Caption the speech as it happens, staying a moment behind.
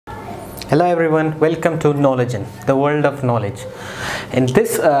Hello everyone, welcome to Knowledgen, the world of knowledge. In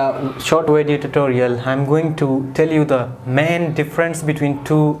this short video tutorial, I'm going to tell you the main difference between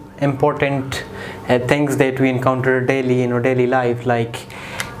two important things that we encounter daily in our daily life, like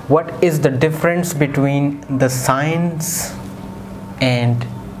what is the difference between the signs and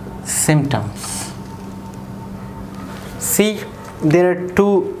symptoms. See, there are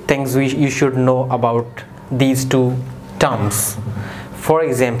two things you should know about these two terms. For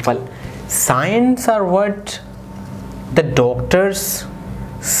example, signs are what the doctors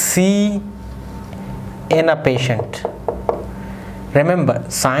see in a patient. Remember,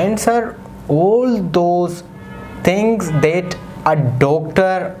 signs are all those things that a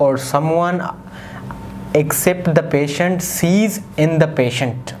doctor or someone except the patient sees in the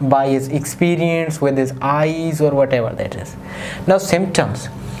patient by his experience with his eyes or whatever that is. Now symptoms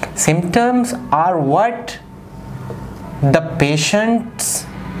are what the patients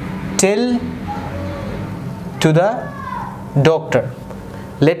tell to the doctor.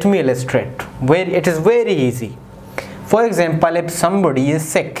 Let me illustrate where it is very easy. For example, if somebody is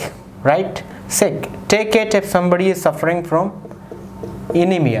sick, right? Take it if somebody is suffering from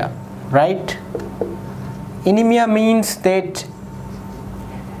anemia, right? Anemia means that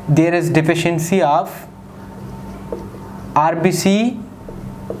there is deficiency of RBC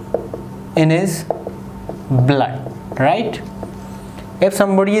in his blood, right? If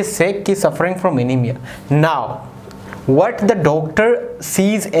somebody is sick, is suffering from anemia. Now, what the doctor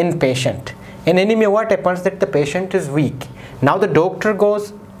sees in patient, in anemia, what happens that the patient is weak. Now the doctor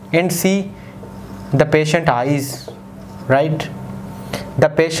goes and see the patient eyes, right? The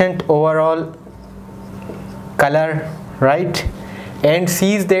patient overall color, right? And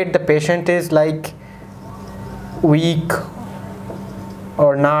sees that the patient is like weak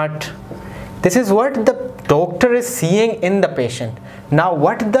or not. This is what the doctor is seeing in the patient. Now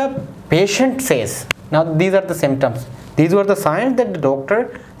what the patient says, now these are the symptoms, these were the signs that the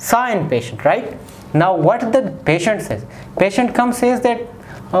doctor saw in patient, right? Now what the patient says, patient says that,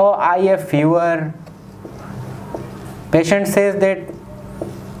 oh, I have fever. Patient says that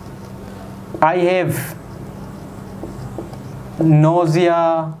I have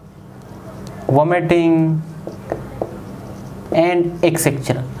nausea, vomiting, and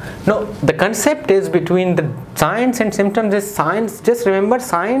etc. Now the concept is between the signs and symptoms is signs. Just remember,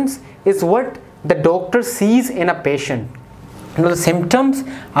 signs is what the doctor sees in a patient. Now the symptoms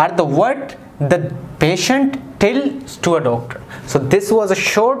are the what the patient tells to a doctor. So this was a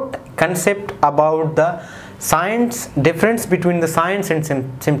short concept about the signs, difference between the signs and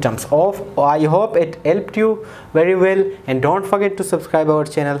symptoms. I hope it helped you very well, and don't forget to subscribe our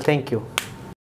channel. Thank you.